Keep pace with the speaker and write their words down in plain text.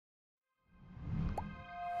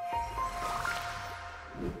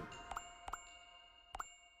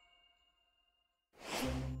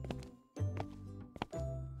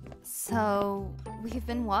So, we've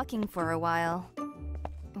been walking for a while.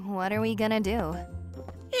 What are we gonna do?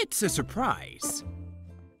 It's a surprise.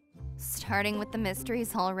 Starting with the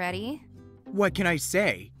mysteries already? What can I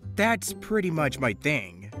say? That's pretty much my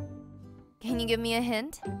thing. Can you give me a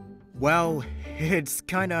hint? Well, it's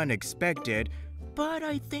kinda unexpected, but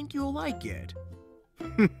I think you'll like it.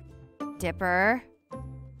 Dipper?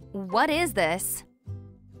 What is this?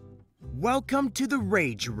 Welcome to the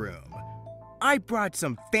Rage Room. I brought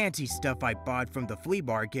some fancy stuff I bought from the flea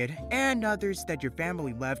market and others that your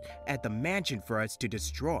family left at the mansion for us to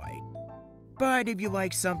destroy. But if you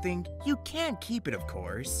like something, you can't keep it, of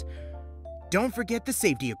course. Don't forget the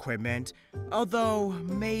safety equipment, although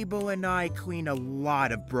Mabel and I clean a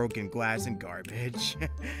lot of broken glass and garbage.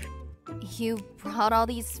 You brought all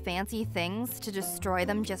these fancy things to destroy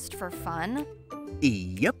them just for fun?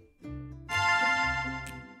 Yep.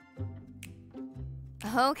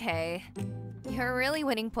 Okay. You're really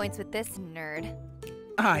winning points with this nerd.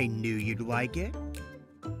 I knew you'd like it.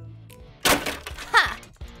 Ha!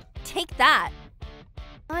 Take that!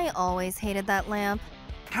 I always hated that lamp.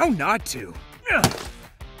 How not to? Ugh,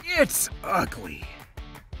 it's ugly.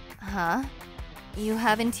 Huh? You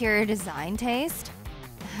have interior design taste?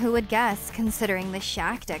 Who would guess, considering the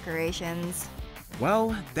shack decorations?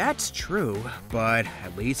 Well, that's true, but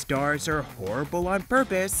at least ours are horrible on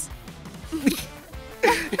purpose.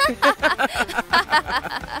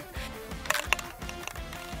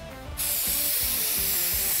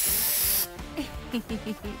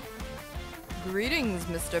 Greetings,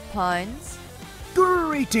 Mr. Pines.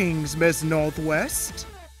 Greetings, Miss Northwest.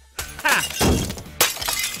 Ha!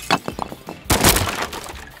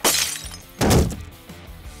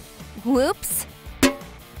 Whoops.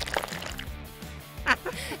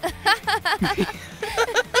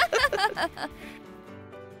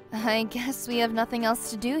 I guess we have nothing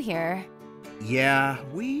else to do here. Yeah,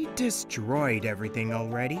 we destroyed everything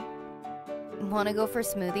already. Wanna go for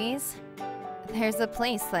smoothies? There's a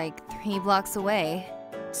place like 3 blocks away.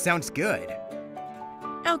 Sounds good.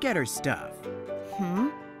 I'll get her stuff.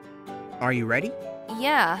 Are you ready?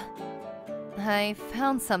 Yeah. I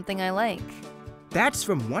found something I like. That's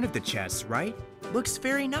from one of the chests, right? Looks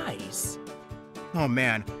very nice. Oh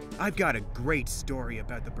man, I've got a great story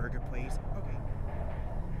about the burger place.